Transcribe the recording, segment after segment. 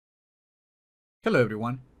Hello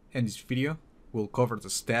everyone, in this video we'll cover the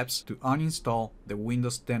steps to uninstall the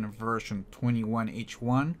Windows 10 version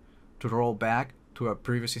 21H1 to roll back to a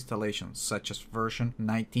previous installation such as version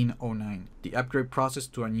 1909. The upgrade process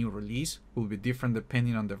to a new release will be different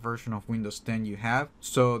depending on the version of Windows 10 you have,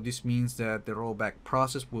 so this means that the rollback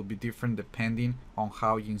process will be different depending on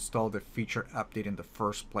how you install the feature update in the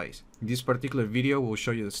first place. In this particular video we'll show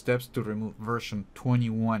you the steps to remove version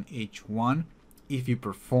 21H1 if you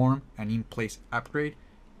perform an in-place upgrade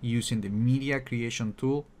using the Media Creation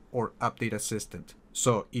tool or Update Assistant.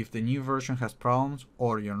 So if the new version has problems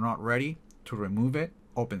or you're not ready to remove it,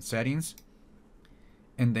 open Settings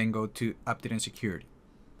and then go to Update and Security.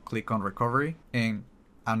 Click on Recovery and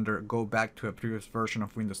under Go Back to a previous version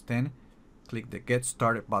of Windows 10, click the Get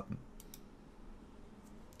Started button.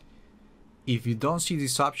 If you don't see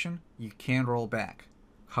this option, you can roll back.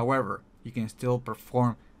 However, you can still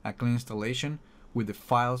perform a clean installation with the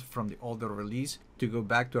files from the older release to go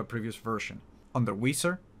back to a previous version. Under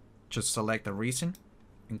Wizard, just select a reason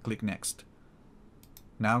and click Next.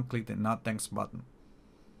 Now click the Not Thanks button.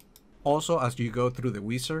 Also, as you go through the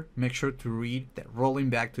wizard, make sure to read that rolling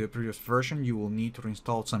back to the previous version, you will need to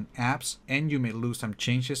install some apps and you may lose some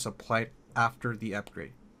changes applied after the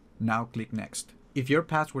upgrade. Now click Next. If your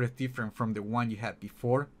password is different from the one you had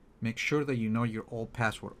before, make sure that you know your old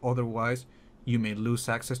password, otherwise you may lose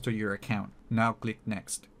access to your account. Now click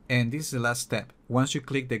Next. And this is the last step. Once you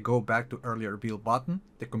click the Go Back to Earlier Build button,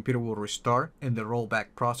 the computer will restart and the rollback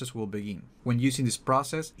process will begin. When using this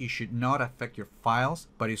process, it should not affect your files,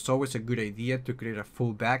 but it's always a good idea to create a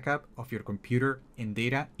full backup of your computer and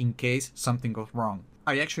data in case something goes wrong.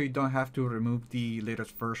 I actually don't have to remove the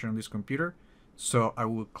latest version of this computer, so I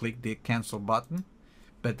will click the Cancel button.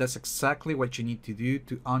 But that's exactly what you need to do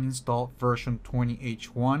to uninstall version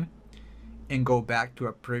 20H1 and go back to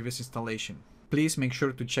a previous installation. Please make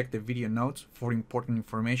sure to check the video notes for important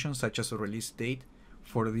information such as the release date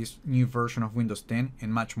for this new version of Windows 10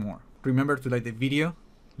 and much more. Remember to like the video,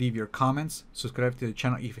 leave your comments, subscribe to the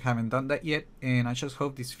channel if you haven't done that yet, and I just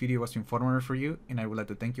hope this video was informative for you and I would like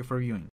to thank you for viewing.